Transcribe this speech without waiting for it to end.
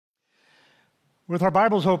With our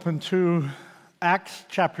Bibles open to Acts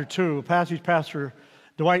chapter 2, a passage Pastor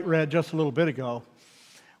Dwight read just a little bit ago,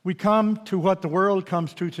 we come to what the world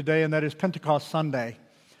comes to today, and that is Pentecost Sunday.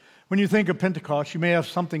 When you think of Pentecost, you may have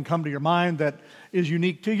something come to your mind that is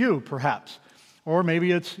unique to you, perhaps. Or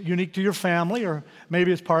maybe it's unique to your family, or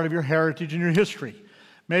maybe it's part of your heritage and your history.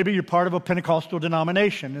 Maybe you're part of a Pentecostal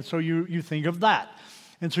denomination, and so you think of that.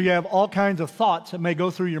 And so you have all kinds of thoughts that may go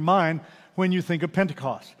through your mind when you think of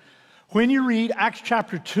Pentecost. When you read Acts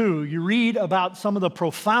chapter 2, you read about some of the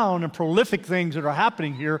profound and prolific things that are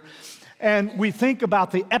happening here, and we think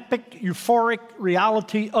about the epic, euphoric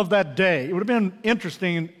reality of that day. It would have been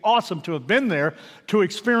interesting and awesome to have been there to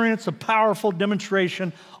experience a powerful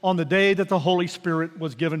demonstration on the day that the Holy Spirit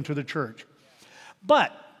was given to the church.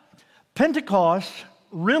 But Pentecost,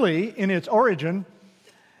 really, in its origin,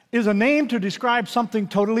 is a name to describe something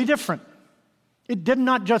totally different. It did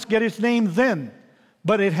not just get its name then,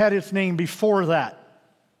 but it had its name before that.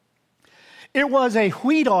 It was a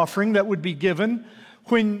wheat offering that would be given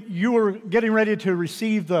when you were getting ready to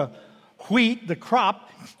receive the wheat, the crop.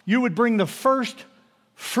 You would bring the first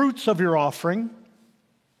fruits of your offering,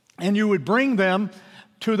 and you would bring them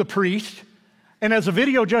to the priest. And as the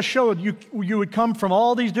video just showed, you would come from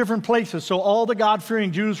all these different places. So all the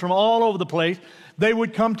God-fearing Jews from all over the place, they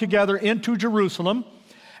would come together into Jerusalem,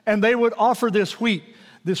 and they would offer this wheat.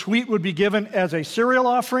 This wheat would be given as a cereal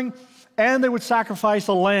offering, and they would sacrifice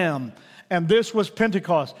a lamb. And this was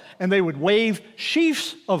Pentecost. And they would wave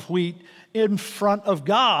sheaves of wheat in front of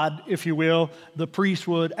God, if you will, the priest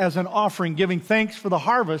would, as an offering, giving thanks for the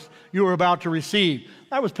harvest you were about to receive.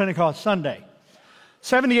 That was Pentecost Sunday.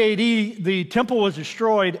 70 AD, the temple was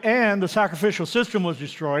destroyed and the sacrificial system was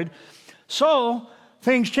destroyed. So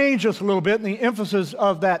things changed just a little bit, and the emphasis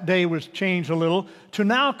of that day was changed a little to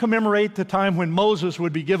now commemorate the time when Moses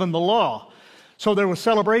would be given the law. So there was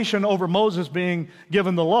celebration over Moses being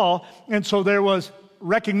given the law, and so there was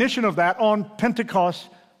recognition of that on Pentecost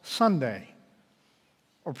Sunday,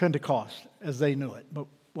 or Pentecost as they knew it, but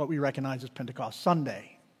what we recognize as Pentecost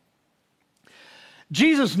Sunday.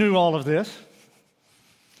 Jesus knew all of this.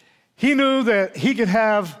 He knew that he could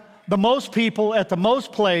have the most people at the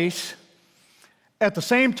most place at the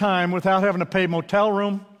same time without having to pay motel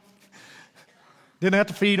room. Didn't have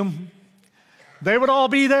to feed them. They would all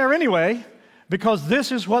be there anyway, because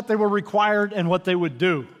this is what they were required and what they would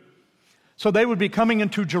do. So they would be coming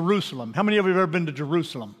into Jerusalem. How many of you have ever been to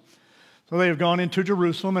Jerusalem? So they have gone into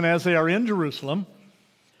Jerusalem, and as they are in Jerusalem,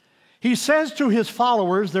 he says to his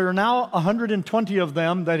followers, there are now 120 of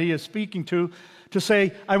them that he is speaking to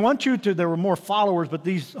say, I want you to, there were more followers, but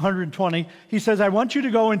these 120, he says, I want you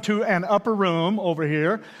to go into an upper room over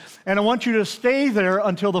here, and I want you to stay there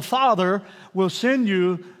until the Father will send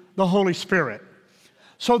you the Holy Spirit.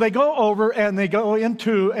 So they go over and they go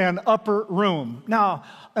into an upper room. Now,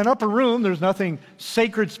 an upper room, there's nothing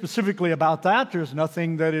sacred specifically about that. There's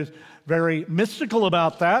nothing that is very mystical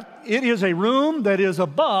about that. It is a room that is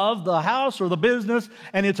above the house or the business,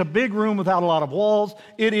 and it's a big room without a lot of walls.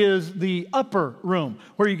 It is the upper room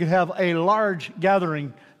where you could have a large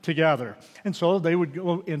gathering together. And so they would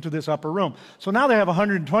go into this upper room. So now they have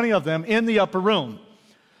 120 of them in the upper room.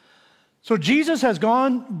 So Jesus has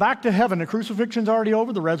gone back to heaven. The crucifixion's already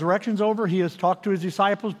over. The resurrection's over. He has talked to his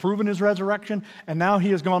disciples, proven his resurrection, and now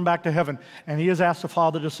he has gone back to heaven. And he has asked the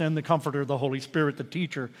Father to send the Comforter, the Holy Spirit, the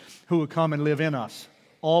teacher, who will come and live in us,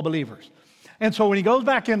 all believers. And so when he goes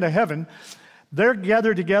back into heaven, they're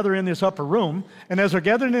gathered together in this upper room. And as they're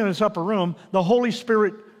gathered in this upper room, the Holy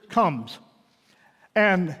Spirit comes.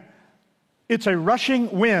 And it's a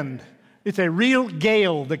rushing wind. It's a real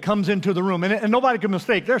gale that comes into the room, and nobody can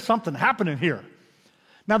mistake, there's something happening here.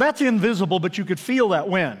 Now that's invisible, but you could feel that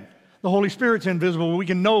wind. The Holy Spirit's invisible, but we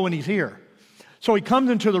can know when he's here. So he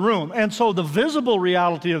comes into the room, and so the visible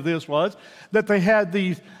reality of this was that they had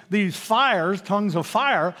these fires, tongues of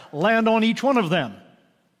fire, land on each one of them.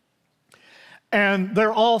 And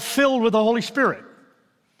they're all filled with the Holy Spirit.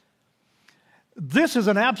 This is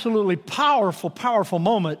an absolutely powerful, powerful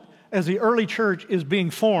moment as the early church is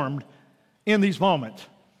being formed in these moments.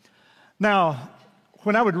 Now,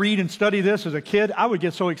 when I would read and study this as a kid, I would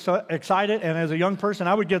get so excited, and as a young person,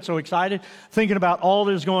 I would get so excited thinking about all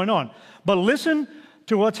that is going on. But listen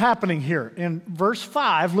to what's happening here. In verse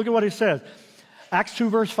 5, look at what it says. Acts 2,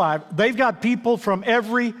 verse 5. They've got people from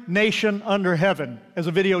every nation under heaven, as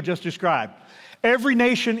the video just described. Every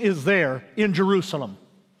nation is there in Jerusalem.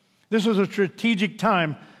 This was a strategic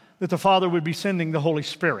time that the Father would be sending the Holy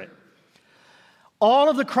Spirit.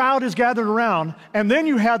 All of the crowd is gathered around, and then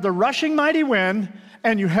you had the rushing mighty wind,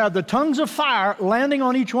 and you had the tongues of fire landing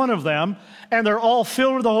on each one of them, and they're all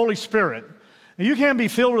filled with the Holy Spirit. And you can't be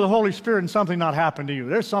filled with the Holy Spirit and something not happen to you.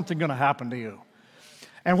 There's something going to happen to you.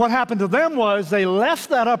 And what happened to them was they left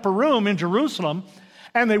that upper room in Jerusalem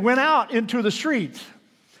and they went out into the streets.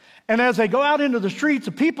 And as they go out into the streets,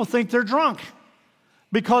 the people think they're drunk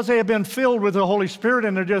because they have been filled with the Holy Spirit,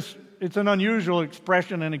 and it's an unusual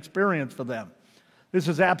expression and experience for them. This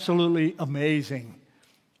is absolutely amazing.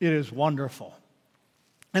 It is wonderful.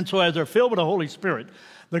 And so as they're filled with the Holy Spirit,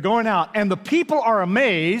 they're going out, and the people are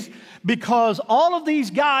amazed because all of these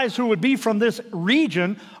guys who would be from this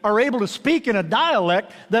region are able to speak in a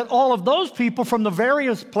dialect that all of those people from the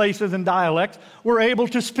various places and dialects were able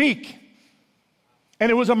to speak. And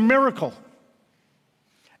it was a miracle.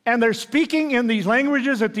 And they're speaking in these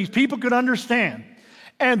languages that these people could understand.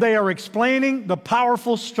 And they are explaining the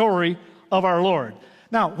powerful story of our Lord.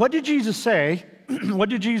 Now, what did Jesus say? What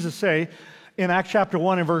did Jesus say in Acts chapter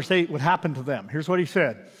 1 and verse 8 would happen to them? Here's what he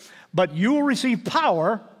said. But you will receive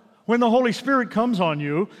power when the Holy Spirit comes on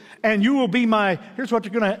you, and you will be here's what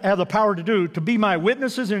you're going to have the power to do, to be my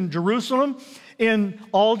witnesses in Jerusalem, in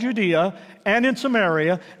all Judea, and in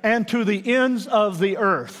Samaria, and to the ends of the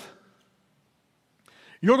earth.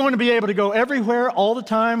 You're going to be able to go everywhere, all the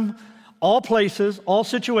time, all places, all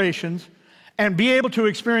situations, and be able to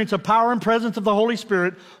experience the power and presence of the Holy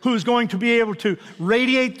Spirit, who's going to be able to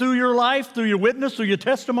radiate through your life, through your witness, through your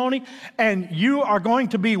testimony, and you are going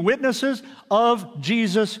to be witnesses of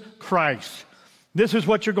Jesus Christ. This is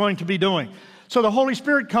what you're going to be doing. So the Holy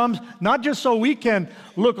Spirit comes not just so we can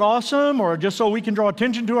look awesome or just so we can draw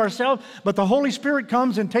attention to ourselves, but the Holy Spirit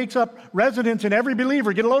comes and takes up residence in every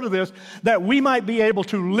believer, get a load of this, that we might be able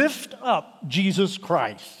to lift up Jesus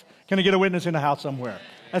Christ. Can I get a witness in the house somewhere?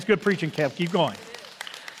 That's good preaching, Kev. Keep going.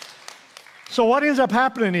 So what ends up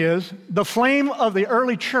happening is the flame of the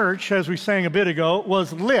early church, as we sang a bit ago,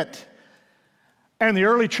 was lit. And the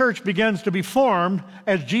early church begins to be formed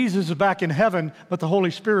as Jesus is back in heaven, but the Holy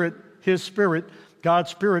Spirit, His Spirit,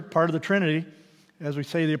 God's Spirit, part of the Trinity, as we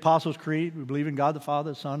say the Apostles' Creed, we believe in God the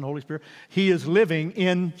Father, the Son, the Holy Spirit. He is living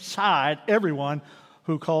inside everyone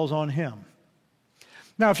who calls on Him.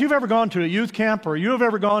 Now, if you've ever gone to a youth camp or you have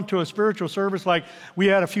ever gone to a spiritual service like we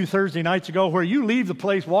had a few Thursday nights ago where you leave the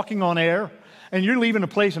place walking on air and you're leaving the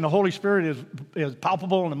place and the Holy Spirit is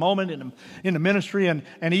palpable in the moment, in the ministry, and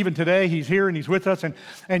even today He's here and He's with us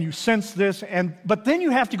and you sense this, but then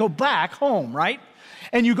you have to go back home, right?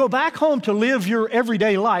 And you go back home to live your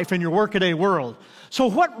everyday life in your workaday world. So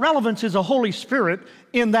what relevance is the Holy Spirit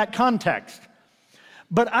in that context?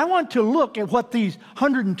 But I want to look at what these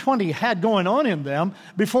 120 had going on in them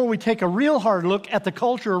before we take a real hard look at the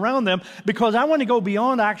culture around them, because I want to go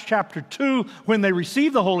beyond Acts chapter 2 when they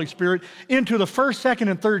received the Holy Spirit into the 1st,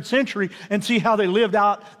 2nd, and 3rd century and see how they lived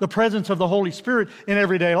out the presence of the Holy Spirit in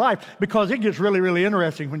everyday life, because it gets really, really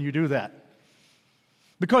interesting when you do that.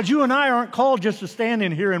 Because you and I aren't called just to stand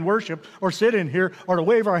in here and worship or sit in here or to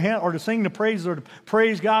wave our hand or to sing the praises or to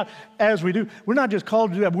praise God as we do. We're not just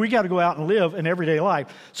called to do that, but we got to go out and live an everyday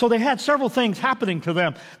life. So they had several things happening to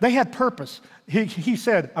them. They had purpose. He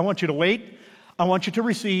said, I want you to wait, I want you to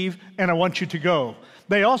receive, and I want you to go.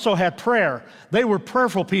 They also had prayer. They were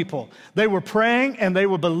prayerful people. They were praying and they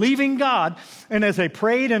were believing God. And as they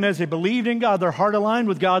prayed and as they believed in God, their heart aligned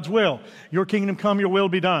with God's will. Your kingdom come, your will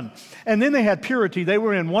be done. And then they had purity. They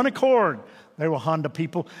were in one accord. They were Honda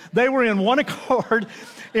people. They were in one accord,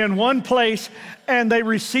 in one place, and they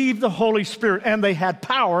received the Holy Spirit. And they had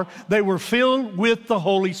power. They were filled with the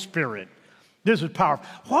Holy Spirit. This is powerful.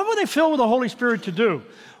 What were they filled with the Holy Spirit to do?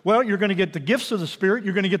 Well, you're going to get the gifts of the Spirit.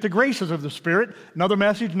 You're going to get the graces of the Spirit. Another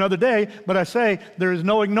message, another day. But I say there is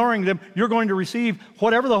no ignoring them. You're going to receive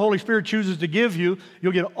whatever the Holy Spirit chooses to give you.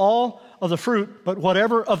 You'll get all of the fruit, but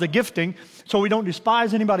whatever of the gifting. So we don't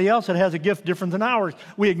despise anybody else that has a gift different than ours.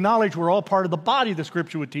 We acknowledge we're all part of the body, the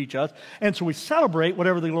Scripture would teach us. And so we celebrate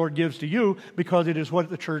whatever the Lord gives to you because it is what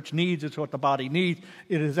the church needs. It's what the body needs.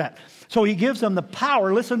 It is that. So He gives them the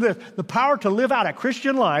power, listen to this, the power to live out a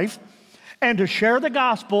Christian life and to share the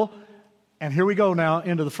gospel, and here we go now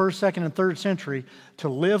into the 1st, 2nd, and 3rd century, to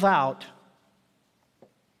live out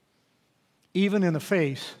even in the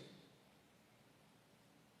face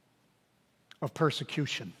of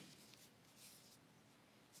persecution.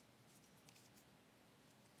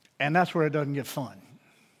 And that's where it doesn't get fun.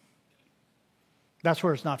 That's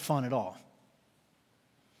where it's not fun at all.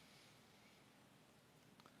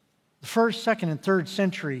 The 1st, 2nd, and 3rd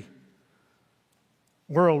century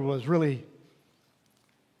world was really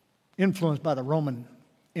influenced by the Roman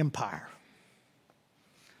Empire.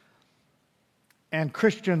 And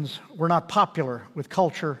Christians were not popular with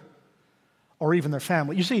culture or even their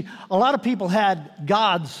family. You see, a lot of people had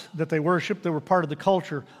gods that they worshiped that were part of the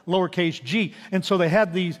culture, lowercase g, and so they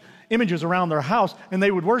had these images around their house, and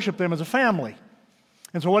they would worship them as a family.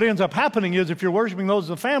 And so what ends up happening is if you're worshiping those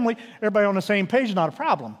as a family, everybody on the same page is not a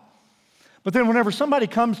problem. But then whenever somebody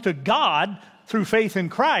comes to God through faith in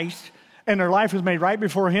Christ and their life is made right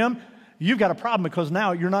before Him, you've got a problem because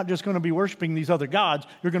now you're not just going to be worshiping these other gods,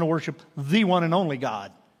 you're going to worship the one and only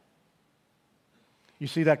God. You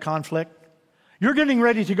see that conflict? You're getting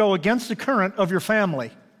ready to go against the current of your family.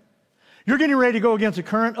 You're getting ready to go against the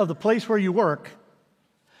current of the place where you work.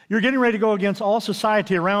 You're getting ready to go against all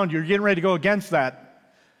society around you. You're getting ready to go against that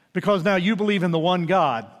because now you believe in the one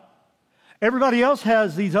God. Everybody else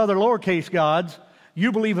has these other lowercase gods.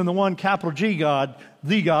 You believe in the one capital G God,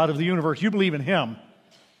 the God of the universe. You believe in Him.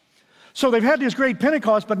 So they've had this great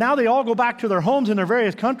Pentecost, but now they all go back to their homes in their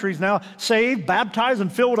various countries now, saved, baptized,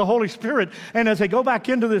 and filled with the Holy Spirit. And as they go back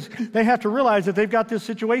into this, they have to realize that they've got this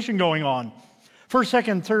situation going on. First,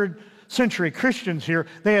 second, third century Christians here,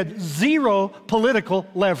 they had zero political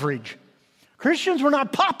leverage. Christians were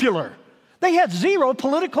not popular. They had zero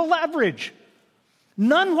political leverage.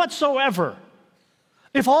 None whatsoever.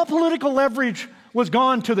 If all political leverage was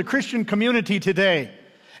gone to the Christian community today,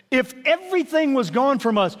 if everything was gone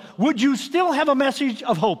from us, would you still have a message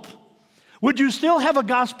of hope? Would you still have a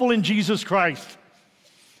gospel in Jesus Christ?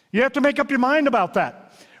 You have to make up your mind about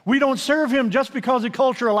that. We don't serve Him just because the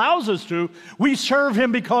culture allows us to. We serve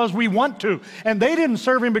Him because we want to. And they didn't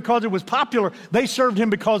serve Him because it was popular. They served Him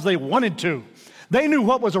because they wanted to. They knew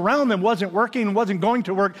what was around them wasn't working and wasn't going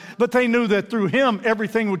to work, but they knew that through Him,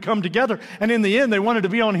 everything would come together. And in the end, they wanted to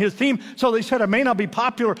be on His team. So they said, I may not be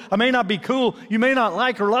popular. I may not be cool. You may not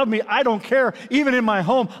like or love me. I don't care. Even in my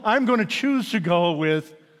home, I'm going to choose to go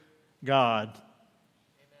with God.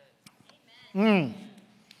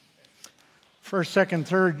 First, second,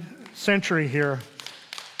 third century here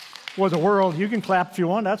was a world. You can clap if you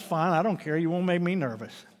want. That's fine. I don't care. You won't make me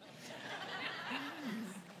nervous.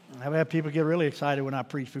 I've had people get really excited when I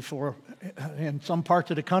preach before. In some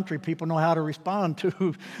parts of the country, people know how to respond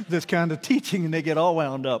to this kind of teaching, and they get all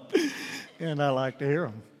wound up. And I like to hear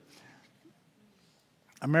them.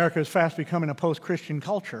 America is fast becoming a post-Christian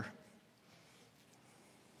culture.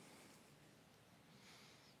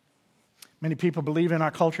 Many people believe in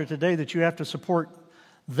our culture today that you have to support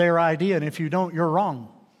their idea, and if you don't, you're wrong.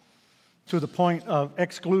 To the point of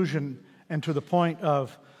exclusion and to the point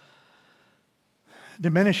of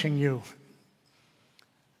diminishing you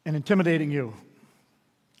and intimidating you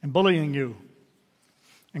and bullying you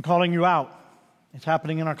and calling you out. It's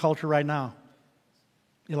happening in our culture right now.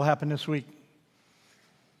 It'll happen this week.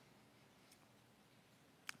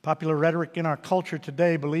 Popular rhetoric in our culture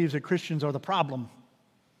today believes that Christians are the problem.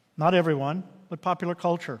 Not everyone, but popular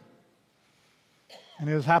culture. And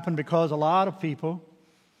it has happened because a lot of people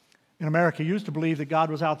in America used to believe that God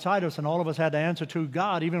was outside us and all of us had to answer to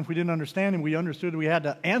God. Even if we didn't understand Him, we understood we had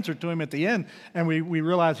to answer to Him at the end. And we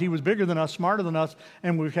realized He was bigger than us, smarter than us,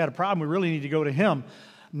 and we've had a problem. We really need to go to Him.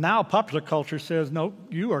 Now popular culture says, no,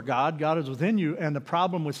 you are God. God is within you. And the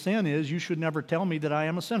problem with sin is you should never tell me that I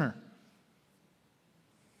am a sinner.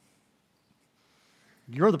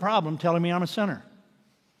 You're the problem telling me I'm a sinner.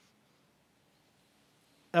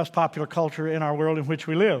 That's popular culture in our world in which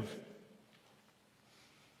we live.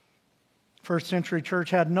 First century church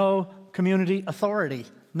had no community authority,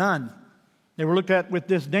 none. They were looked at with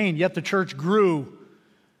disdain, yet the church grew.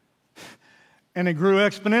 And it grew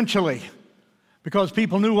exponentially because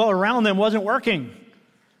people knew what around them wasn't working.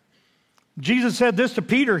 Jesus said this to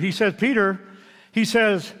Peter. He says, Peter, he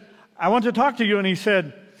says, I want to talk to you. And he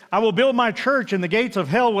said, I will build my church and the gates of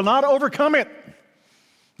hell will not overcome it.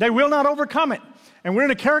 They will not overcome it. And we're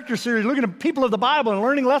in a character series looking at people of the Bible and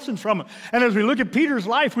learning lessons from them. And as we look at Peter's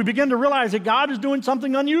life, we begin to realize that God is doing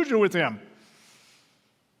something unusual with him.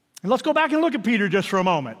 And let's go back and look at Peter just for a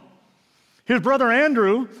moment. His brother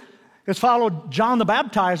Andrew has followed John the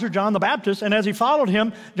Baptizer, John the Baptist, and as he followed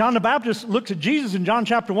him, John the Baptist looks at Jesus in John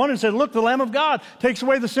chapter 1 and said, look, the Lamb of God takes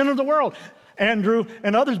away the sin of the world. Andrew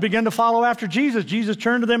and others began to follow after Jesus. Jesus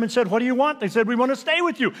turned to them and said, what do you want? They said, we want to stay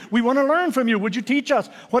with you. We want to learn from you. Would you teach us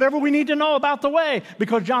whatever we need to know about the way?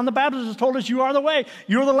 Because John the Baptist has told us you are the way.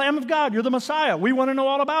 You're the Lamb of God. You're the Messiah. We want to know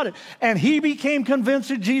all about it. And he became convinced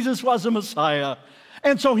that Jesus was the Messiah.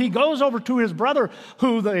 And so he goes over to his brother,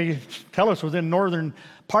 who they tell us was in northern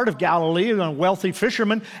part of Galilee, a wealthy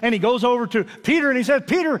fisherman, and he goes over to Peter and he says,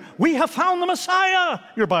 Peter, we have found the Messiah,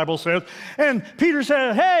 your Bible says. And Peter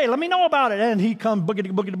said, hey, let me know about it. And he comes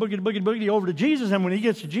boogity over to Jesus, and when he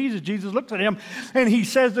gets to Jesus, Jesus looks at him and he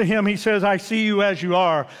says to him, he says, I see you as you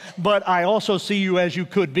are, but I also see you as you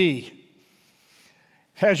could be.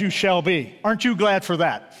 as you shall be. Aren't you glad for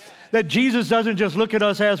that? That Jesus doesn't just look at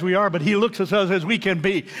us as we are, but he looks at us as we can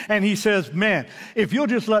be. And he says, man, if you'll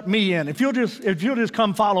just let me in, if you'll just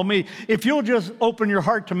come follow me, if you'll just open your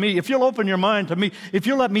heart to me, if you'll open your mind to me, if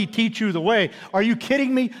you'll let me teach you the way, are you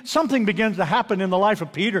kidding me? Something begins to happen in the life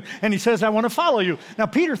of Peter, and he says, I want to follow you. Now,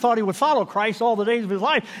 Peter thought he would follow Christ all the days of his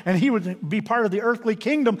life, and he would be part of the earthly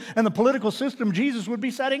kingdom and the political system Jesus would be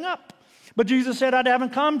setting up. But Jesus said, I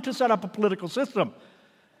haven't come to set up a political system.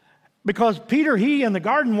 Because Peter, he in the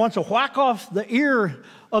garden wants to whack off the ear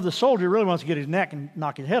of the soldier. He really wants to get his neck and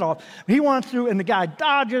knock his head off. He wants to, and the guy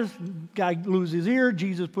dodges. The guy loses his ear.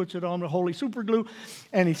 Jesus puts it on the holy super glue,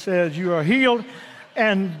 and he says, you are healed.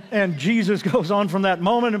 And Jesus goes on from that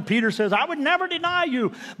moment, and Peter says, I would never deny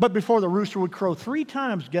you. But before the rooster would crow 3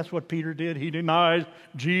 times, guess what Peter did? He denies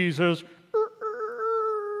Jesus.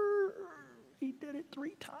 He did it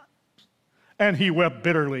 3 times. And he wept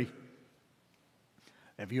bitterly.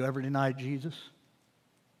 Have you ever denied Jesus?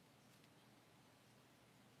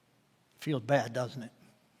 Feels bad, doesn't it?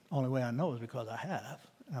 Only way I know is because I have.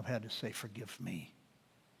 And I've had to say, forgive me.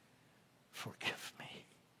 Forgive me.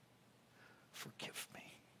 Forgive me.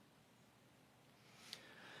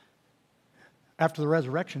 After the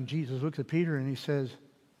resurrection, Jesus looks at Peter and he says,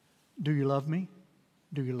 do you love me?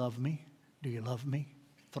 Do you love me? Do you love me?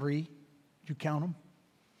 3. Did you count them?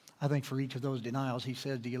 I think for each of those denials, he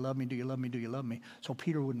says, do you love me? Do you love me? Do you love me? So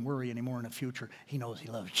Peter wouldn't worry anymore in the future. He knows he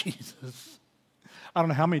loves Jesus. I don't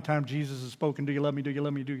know how many times Jesus has spoken, do you love me? Do you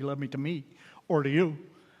love me? Do you love me to me or to you?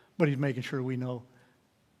 But he's making sure we know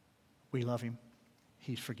we love him.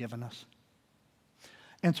 He's forgiven us.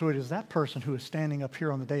 And so it is that person who is standing up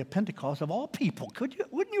here on the day of Pentecost, of all people.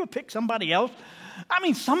 Wouldn't you have picked somebody else? I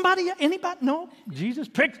mean, somebody, anybody? No, Jesus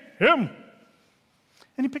picked him.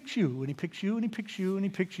 And he picks you, and he picks you, and he picks you, and he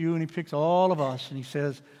picks you, and he picks all of us. And he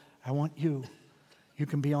says, I want you. You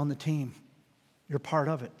can be on the team. You're part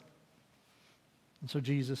of it. And so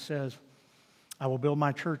Jesus says, I will build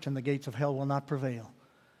my church, and the gates of hell will not prevail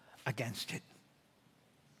against it.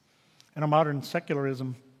 And a modern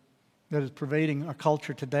secularism that is pervading our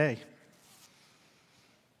culture today,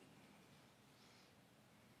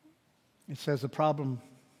 it says the problem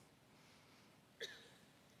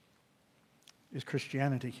is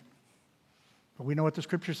Christianity. But we know what the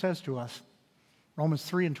Scripture says to us. Romans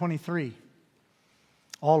 3:23.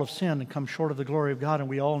 All have sinned and come short of the glory of God, and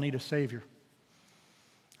we all need a Savior.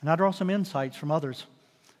 And I draw some insights from others.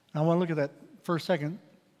 And I want to look at that first, second,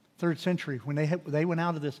 third century. When they went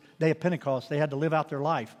out of this day of Pentecost, they had to live out their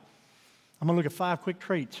life. I'm going to look at 5 quick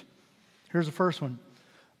traits. Here's the first one.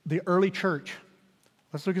 The early church.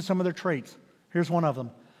 Let's look at some of their traits. Here's one of them.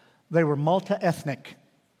 They were multi-ethnic.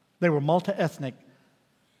 They were multi-ethnic.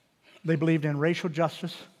 They believed in racial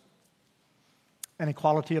justice and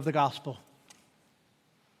equality of the gospel.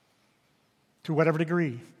 To whatever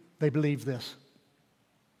degree they believed this.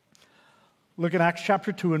 Look at Acts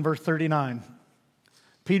chapter 2 and verse 39.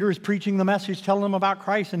 Peter is preaching the message, telling them about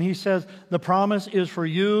Christ, and he says, the promise is for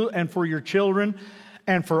you and for your children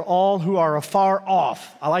and for all who are afar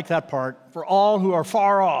off. I like that part. For all who are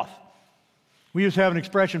far off. We used to have an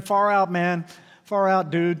expression, far out, man. Far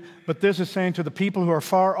out, dude. But this is saying to the people who are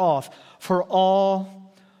far off, for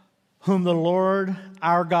all whom the Lord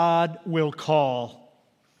our God will call.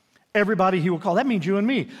 Everybody he will call. That means you and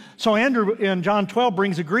me. So Andrew in John 12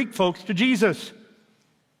 brings the Greek folks to Jesus.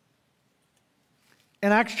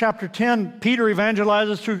 In Acts chapter 10, Peter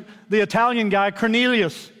evangelizes to the Italian guy,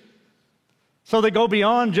 Cornelius. So they go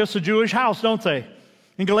beyond just a Jewish house, don't they?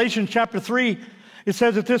 In Galatians chapter 3, it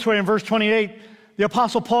says it this way in verse 28. The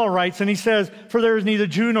Apostle Paul writes, and he says, for there is neither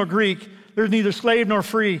Jew nor Greek, there is neither slave nor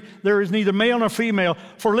free, there is neither male nor female.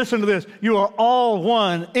 For listen to this, you are all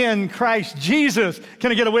one in Christ Jesus.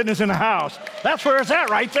 Can I get a witness in the house? That's where it's at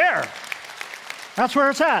right there. That's where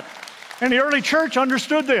it's at. And the early church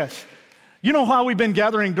understood this. You know how we've been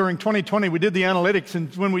gathering during 2020? We did the analytics,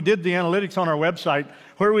 and when we did the analytics on our website,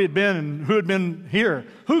 where we had been and who had been here,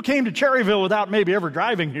 who came to Cherryville without maybe ever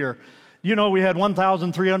driving here? You know, we had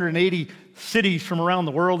 1,380 cities from around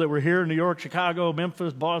the world that were here: New York, Chicago,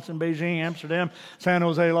 Memphis, Boston, Beijing, Amsterdam, San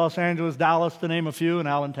Jose, Los Angeles, Dallas, to name a few, and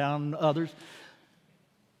Allentown and others.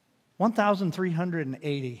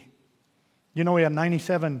 1,380. You know, we had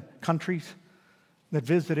 97 countries that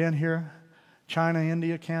visited in here: China,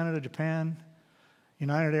 India, Canada, Japan,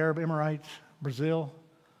 United Arab Emirates, Brazil,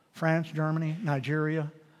 France, Germany,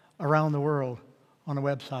 Nigeria, around the world on the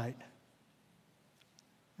website.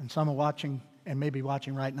 And some are watching and may be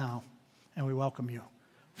watching right now, and we welcome you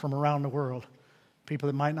from around the world. People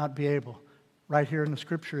that might not be able. Right here in the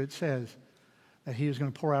Scripture it says that he is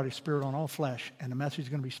going to pour out his Spirit on all flesh, and the message is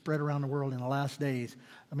going to be spread around the world in the last days.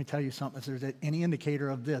 Let me tell you something. If there's any indicator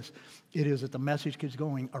of this, it is that the message is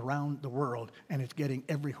going around the world, and it's getting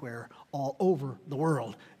everywhere, all over the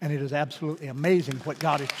world. And it is absolutely amazing what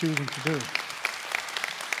God is choosing to do.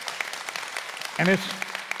 And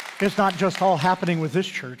it's not just all happening with this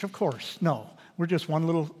church, of course. No, we're just one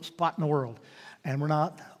little spot in the world. And we're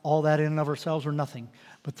not all that in and of ourselves or nothing.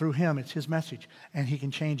 But through him, it's his message. And he can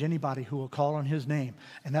change anybody who will call on his name.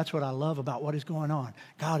 And that's what I love about what is going on.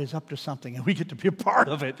 God is up to something, and we get to be a part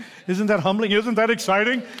of it. Isn't that humbling? Isn't that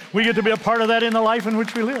exciting? We get to be a part of that in the life in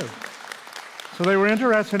which we live. So they were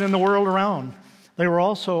interested in the world around. They were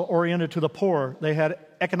also oriented to the poor. They had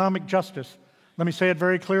economic justice. Let me say it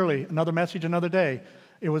very clearly. Another message, another day.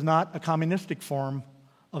 It was not a communistic form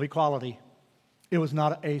of equality. It was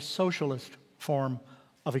not a socialist form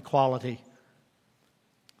of equality.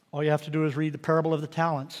 All you have to do is read the parable of the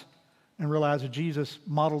talents and realize that Jesus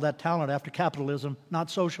modeled that talent after capitalism,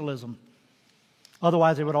 not socialism.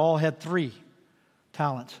 Otherwise, they would all had 3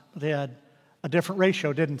 talents. They had a different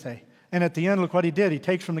ratio, didn't they? And at the end, look what he did. He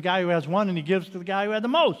takes from the guy who has 1 and he gives to the guy who had the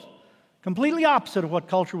most. Completely opposite of what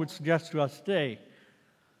culture would suggest to us today.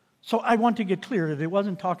 So I want to get clear that it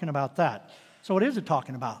wasn't talking about that. So what is it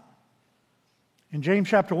talking about? In James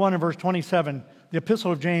chapter 1 and verse 27, the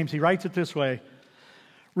epistle of James, he writes it this way.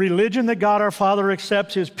 Religion that God our Father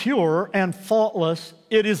accepts is pure and faultless.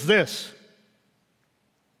 It is this: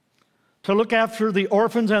 to look after the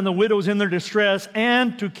orphans and the widows in their distress,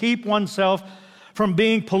 and to keep oneself from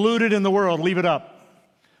being polluted in the world. Leave it up,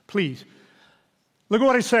 please. Look at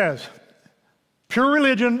what he says. Pure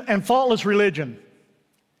religion and faultless religion.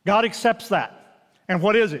 God accepts that. And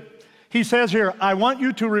what is it? He says here, I want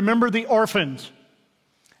you to remember the orphans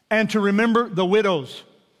and to remember the widows.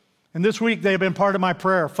 And this week they have been part of my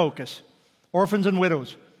prayer focus. Orphans and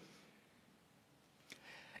widows.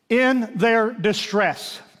 In their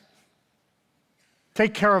distress.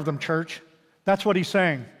 Take care of them, church. That's what he's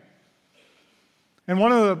saying. And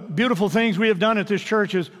one of the beautiful things we have done at this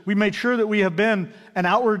church is we made sure that we have been an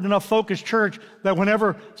outward enough focused church that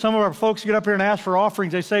whenever some of our folks get up here and ask for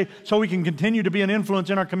offerings, they say, so we can continue to be an influence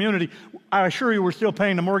in our community. I assure you we're still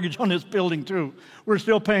paying the mortgage on this building too. We're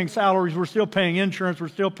still paying salaries, we're still paying insurance, we're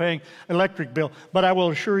still paying electric bill. But I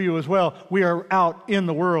will assure you as well, we are out in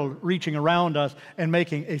the world reaching around us and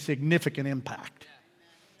making a significant impact.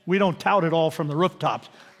 We don't tout it all from the rooftops,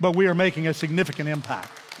 but we are making a significant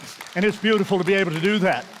impact. And it's beautiful to be able to do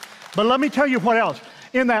that. But let me tell you what else.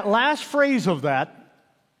 In that last phrase of that,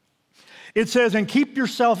 it says, and keep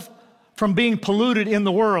yourself from being polluted in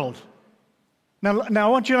the world. Now I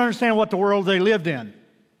want you to understand what the world they lived in.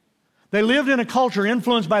 They lived in a culture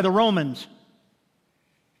influenced by the Romans.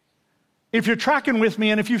 If you're tracking with me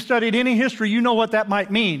and if you've studied any history, you know what that might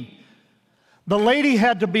mean. The lady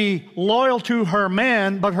had to be loyal to her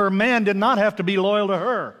man, but her man did not have to be loyal to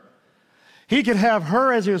her. He could have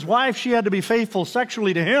her as his wife. She had to be faithful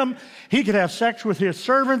sexually to him. He could have sex with his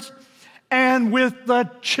servants and with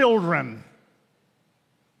the children.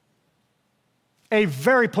 A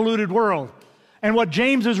very polluted world. And what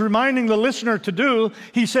James is reminding the listener to do,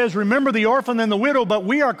 he says, remember the orphan and the widow, but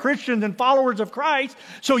we are Christians and followers of Christ,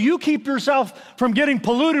 so you keep yourself from getting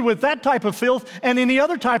polluted with that type of filth and any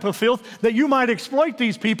other type of filth that you might exploit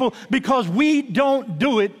these people, because we don't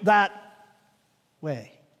do it that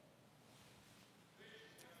way.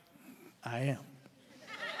 I am.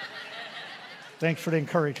 Thanks for the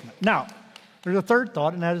encouragement. Now, there's a third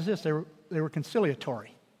thought, and that is this. They were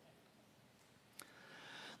conciliatory.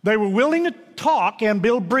 They were willing to talk and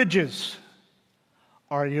build bridges.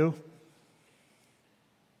 Are you?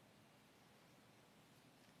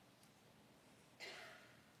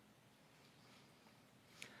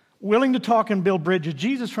 Willing to talk and build bridges.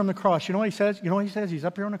 Jesus from the cross, you know what he says? You know what he says? He's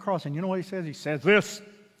up here on the cross, and you know what he says? He says this.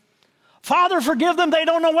 Father, forgive them. They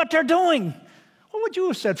don't know what they're doing. What would you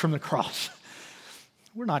have said from the cross?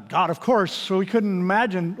 We're not God, of course, so we couldn't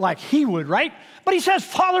imagine like he would, right? But he says,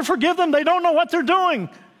 Father, forgive them. They don't know what they're doing.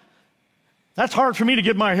 That's hard for me to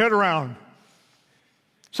get my head around.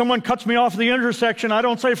 Someone cuts me off at the intersection. I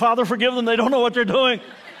don't say, Father, forgive them. They don't know what they're doing.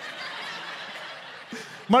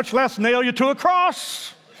 Much less nail you to a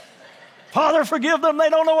cross. Father, forgive them. They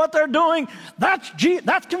don't know what they're doing. That's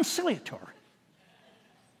conciliatory.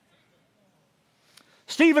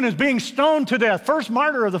 Stephen is being stoned to death, first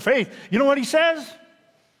martyr of the faith. You know what he says?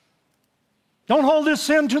 Don't hold this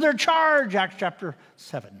sin to their charge, Acts chapter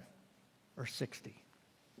 7 or 60.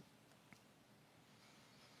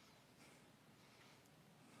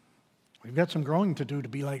 We've got some growing to do to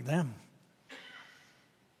be like them.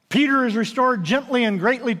 Peter is restored gently and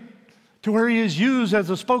greatly to where he is used as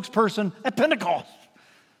a spokesperson at Pentecost.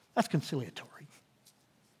 That's conciliatory.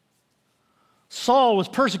 Saul was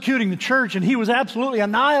persecuting the church, and he was absolutely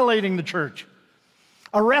annihilating the church,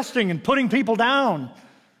 arresting and putting people down.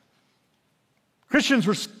 Christians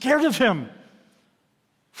were scared of him.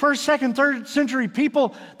 First, second, third century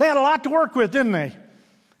people, they had a lot to work with, didn't they?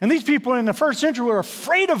 And these people in the first century were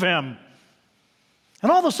afraid of him.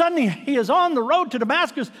 And all of a sudden, he is on the road to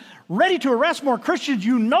Damascus, ready to arrest more Christians.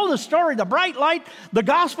 You know the story, the bright light, the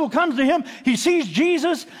gospel comes to him. He sees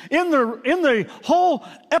Jesus in the whole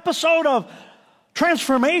episode of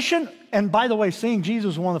transformation. And by the way, seeing Jesus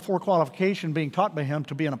was one of the four qualifications being taught by him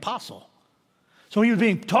to be an apostle. So he was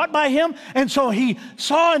being taught by him, and so he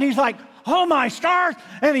saw, and he's like, oh my stars,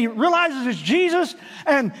 and he realizes it's Jesus,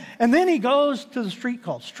 and then he goes to the street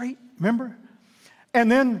called Straight, remember?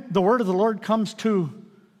 And then the word of the Lord comes to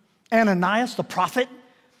Ananias, the prophet,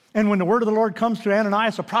 and when the word of the Lord comes to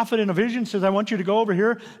Ananias, the prophet, in a vision, says, I want you to go over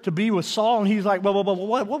here to be with Saul, and he's like,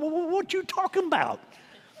 what you talking about?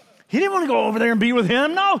 He didn't want to go over there and be with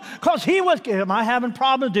him. No, because he was, am I having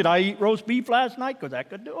problems? Did I eat roast beef last night? Because I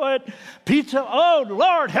could do it. Pizza, oh,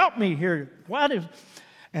 Lord, help me here.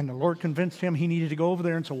 And the Lord convinced him he needed to go over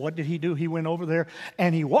there. And so what did he do? He went over there,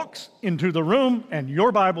 and he walks into the room, and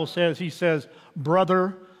your Bible says, he says,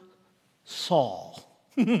 Brother Saul.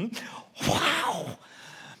 Wow.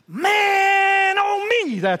 Man, oh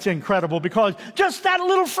me, that's incredible, because just that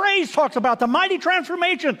little phrase talks about the mighty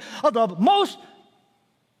transformation of the most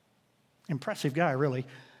impressive guy, really,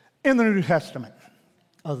 in the New Testament,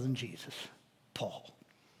 other than Jesus, Paul.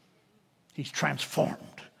 He's transformed.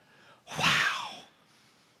 Wow.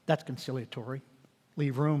 That's conciliatory.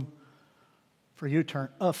 Leave room for U-turn.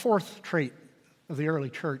 A fourth trait of the early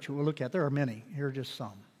church we'll look at. There are many. Here are just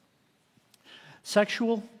some.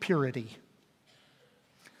 Sexual purity.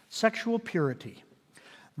 Sexual purity.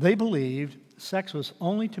 They believed sex was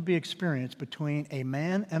only to be experienced between a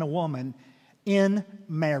man and a woman in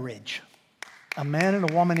marriage. A man and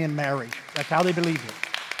a woman in marriage. That's how they believed it.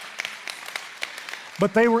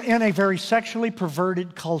 But they were in a very sexually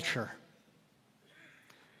perverted culture.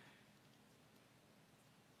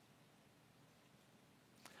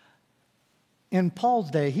 In Paul's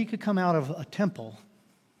day, he could come out of a temple,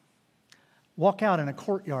 walk out in a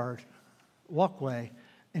courtyard, walkway,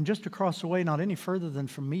 and just across the way, not any further than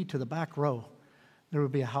from me to the back row, there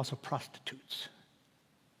would be a house of prostitutes.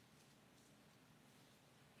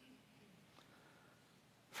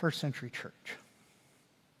 First century church.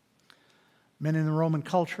 Men in the Roman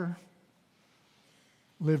culture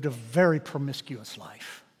lived a very promiscuous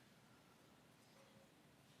life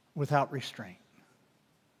without restraint.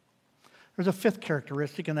 There's a fifth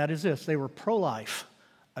characteristic, and that is this. They were pro-life,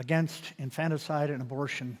 against infanticide and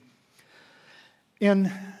abortion.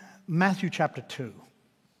 In Matthew chapter 2,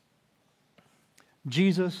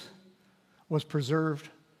 Jesus was preserved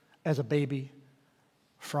as a baby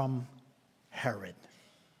from Herod.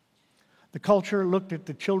 The culture looked at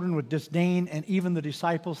the children with disdain, and even the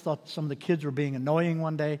disciples thought some of the kids were being annoying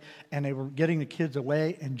one day, and they were getting the kids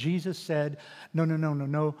away. And Jesus said,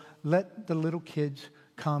 no, let the little kids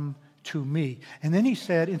come to me. And then he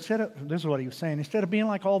said, this is what he was saying, instead of being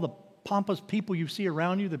like all the pompous people you see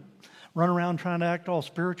around you that run around trying to act all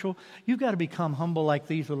spiritual, you've got to become humble like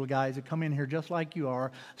these little guys that come in here just like you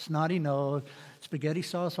are, snotty nose, spaghetti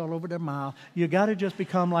sauce all over their mouth. You got to just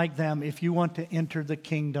become like them if you want to enter the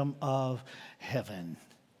kingdom of heaven.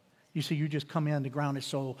 You see, you just come in, the ground is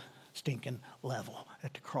so stinking level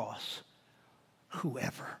at the cross.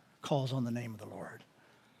 Whoever calls on the name of the Lord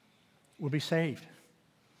will be saved.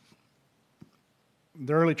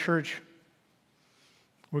 The early church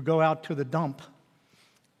would go out to the dump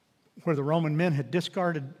where the Roman men had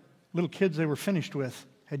discarded little kids they were finished with,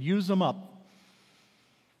 had used them up.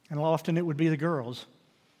 And often it would be the girls.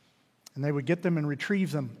 And they would get them and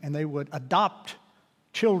retrieve them, and they would adopt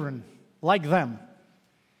children like them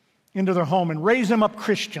into their home and raise them up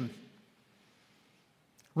Christian.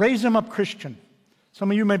 Raise them up Christian. Some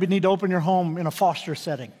of you maybe need to open your home in a foster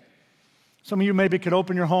setting. Some of you maybe could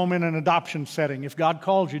open your home in an adoption setting. If God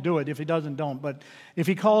calls you, do it. If He doesn't, don't. But if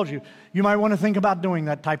He calls you, you might want to think about doing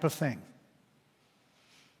that type of thing.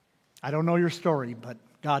 I don't know your story, but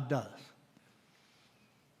God does.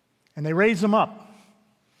 And they raise them up.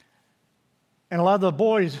 And a lot of the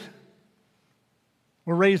boys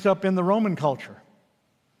were raised up in the Roman culture.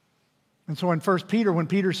 And so in 1 Peter, when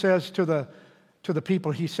Peter says to the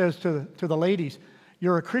people, he says to the ladies,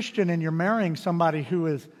 you're a Christian and you're marrying somebody who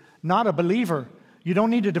is not a believer. You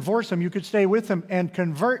don't need to divorce them. You could stay with them and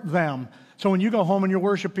convert them. So when you go home and you're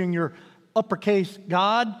worshiping your uppercase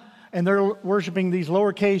God and they're worshiping these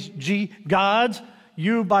lowercase g gods,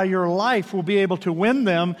 you, by your life, will be able to win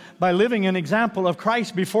them by living an example of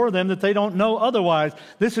Christ before them that they don't know otherwise.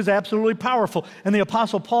 This is absolutely powerful. And the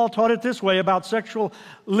Apostle Paul taught it this way about sexual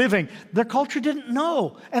living. Their culture didn't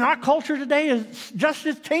know. And our culture today is just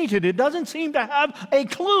as tainted. It doesn't seem to have a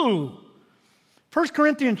clue. 1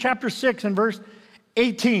 Corinthians chapter 6 and verse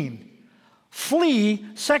 18. Flee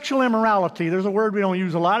sexual immorality. There's a word we don't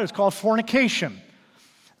use a lot. It's called fornication.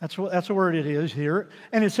 That's the word it is here.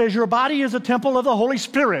 And it says, your body is a temple of the Holy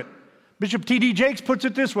Spirit. Bishop T.D. Jakes puts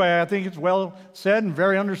it this way. I think it's well said and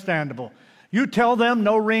very understandable. You tell them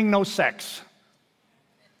no ring, no sex.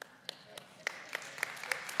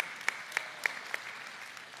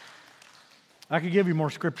 I could give you more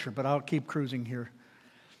scripture, but I'll keep cruising here.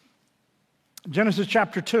 Genesis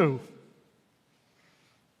chapter 2.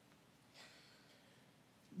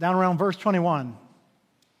 Down around verse 21.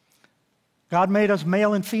 God made us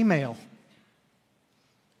male and female.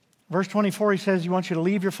 Verse 24, he says, he wants you to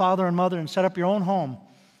leave your father and mother and set up your own home.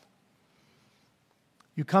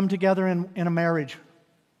 You come together in a marriage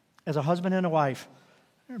as a husband and a wife.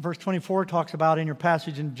 Verse 24 talks about in your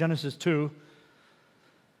passage in Genesis 2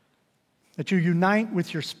 that you unite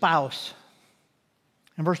with your spouse.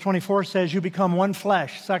 And verse 24 says you become one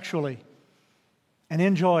flesh sexually and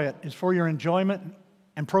enjoy it. It's for your enjoyment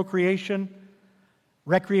and procreation,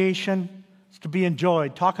 recreation. It's to be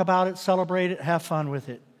enjoyed. Talk about it, celebrate it, have fun with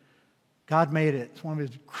it. God made it. It's one of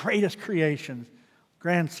His greatest creations.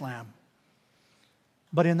 Grand slam.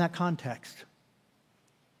 But in that context.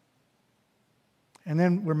 And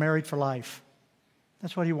then we're married for life.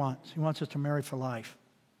 That's what He wants. He wants us to marry for life.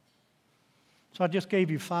 So I just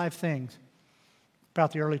gave you 5 things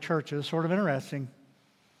about the early church. It's sort of interesting.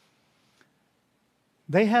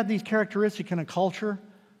 They had these characteristics in a culture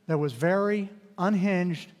that was very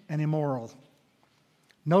unhinged and immoral.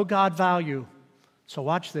 No God value. So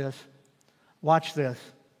watch this. Watch this.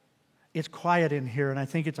 It's quiet in here, and I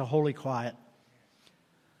think it's a holy quiet.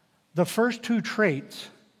 The first 2 traits,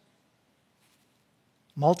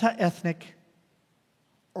 multi-ethnic,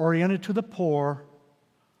 oriented to the poor,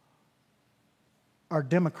 are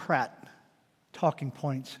Democrat talking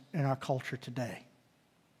points in our culture today.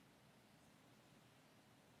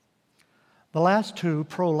 The last 2,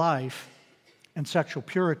 pro-life and sexual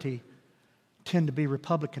purity, tend to be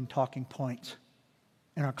Republican talking points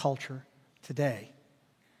in our culture today.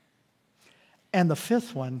 And the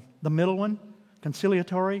 5th one, the middle one,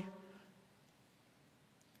 conciliatory,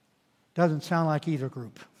 doesn't sound like either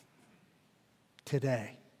group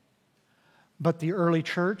today. But the early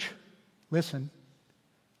church, listen,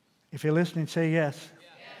 if you're listening, say yes.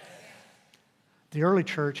 Yes. The early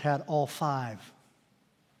church had all 5.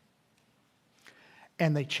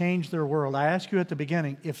 And they changed their world. I asked you at the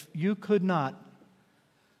beginning, if you could not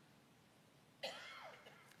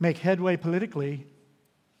make headway politically,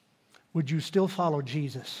 would you still follow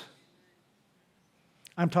Jesus?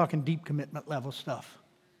 I'm talking deep commitment level stuff.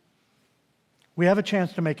 We have a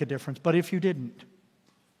chance to make a difference, but if you didn't,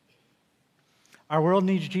 our world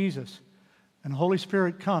needs Jesus, and the Holy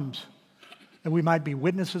Spirit comes that we might be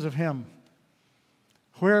witnesses of Him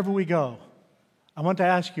wherever we go. I want to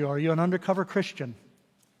ask you, are you an undercover Christian?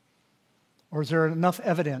 Or is there enough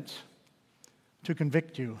evidence to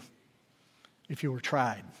convict you if you were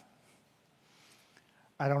tried?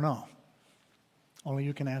 I don't know. Only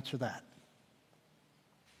you can answer that.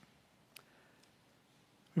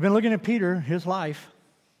 We've been looking at Peter, his life.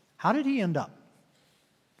 How did he end up?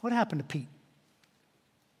 What happened to Pete?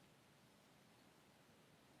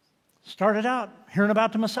 Started out hearing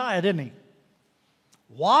about the Messiah, didn't he?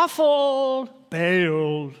 Waffled,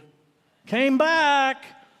 bailed, came back,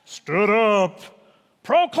 stood up,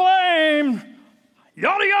 proclaimed,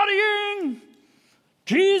 yada yada ying,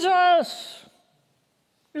 Jesus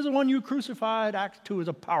is the one you crucified. Acts 2 is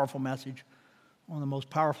a powerful message, one of the most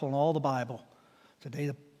powerful in all the Bible. Today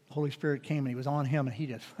the Holy Spirit came and He was on him, and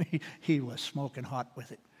he was smoking hot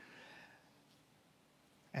with it.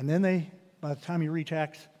 And then by the time you reach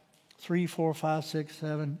Acts 3, 4, 5, 6,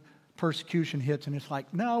 7, persecution hits, and it's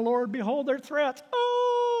like, now, Lord, behold their threats.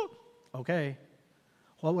 Oh! Okay.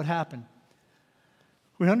 What would happen?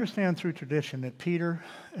 We understand through tradition that Peter,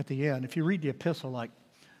 at the end, if you read the epistle like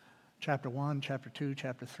chapter 1, chapter 2,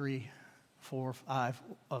 chapter 3, 4, 5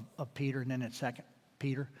 of Peter, and then it's 2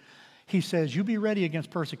 Peter, he says, you be ready against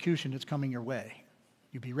persecution that's coming your way.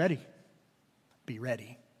 You be ready. Be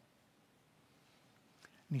ready.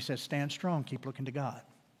 And he says, stand strong, keep looking to God.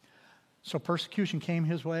 So persecution came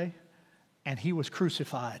his way, and he was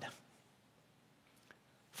crucified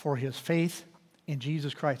for his faith in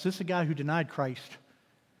Jesus Christ. This is a guy who denied Christ.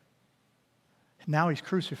 Now he's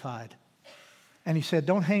crucified. And he said,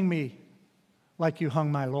 don't hang me like you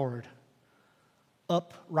hung my Lord.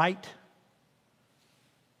 Upright.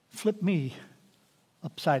 Flip me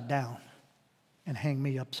upside down and hang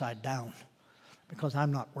me upside down, because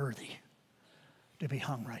I'm not worthy to be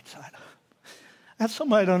hung right side up. That's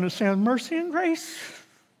somebody to understand mercy and grace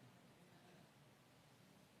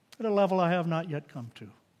at a level I have not yet come to.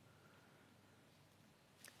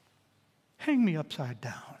 Hang me upside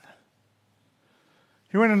down.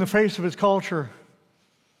 He went in the face of his culture,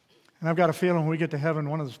 and I've got a feeling when we get to heaven,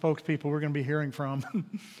 one of the spokespeople we're going to be hearing from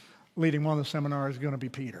leading one of the seminars is going to be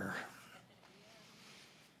Peter.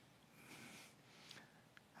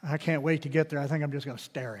 I can't wait to get there. I think I'm just going to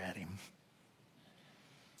stare at him.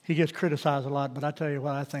 He gets criticized a lot, but I tell you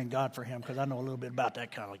what, I thank God for him, because I know a little bit about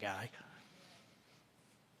that kind of guy.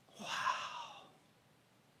 Wow.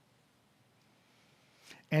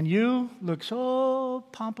 And you look so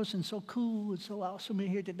pompous and so cool and so awesome in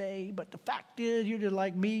here today, but the fact is, you're just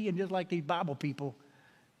like me and just like these Bible people.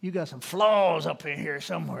 You got some flaws up in here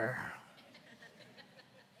somewhere.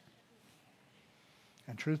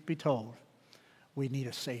 And truth be told, we need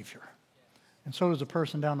a Savior. And so does the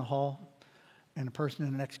person down the hall, and the person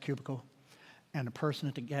in the next cubicle, and the person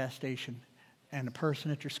at the gas station, and the person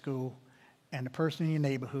at your school, and the person in your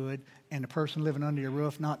neighborhood, and the person living under your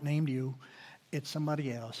roof, not named you. It's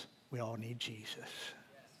somebody else. We all need Jesus.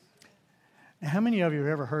 Now, how many of you have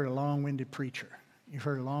ever heard a long-winded preacher? You've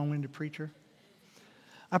heard a long-winded preacher?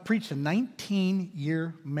 I preached a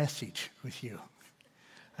 19-year message with you.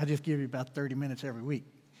 I just give you about 30 minutes every week.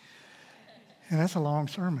 And that's a long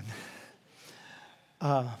sermon.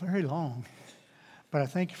 Very long. But I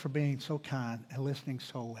thank you for being so kind and listening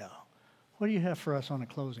so well. What do you have for us on a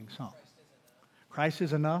closing song? Christ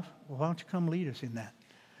is enough? Well, why don't you come lead us in that?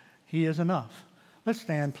 He is enough. Let's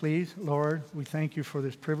stand, please. Lord, we thank you for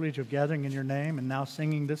this privilege of gathering in your name and now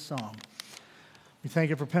singing this song. We thank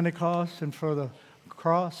you for Pentecost and for the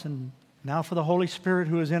cross, and now for the Holy Spirit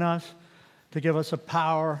who is in us to give us a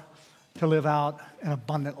power to live out an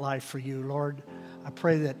abundant life for you, Lord. I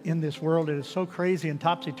pray that in this world it is so crazy and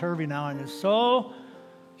topsy-turvy now, and it's so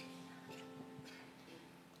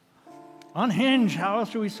unhinged, how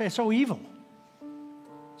else do we say, so evil,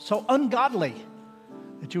 so ungodly,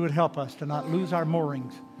 that you would help us to not lose our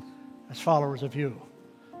moorings as followers of you.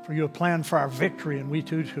 For you have planned for our victory, and we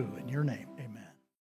too, in your name.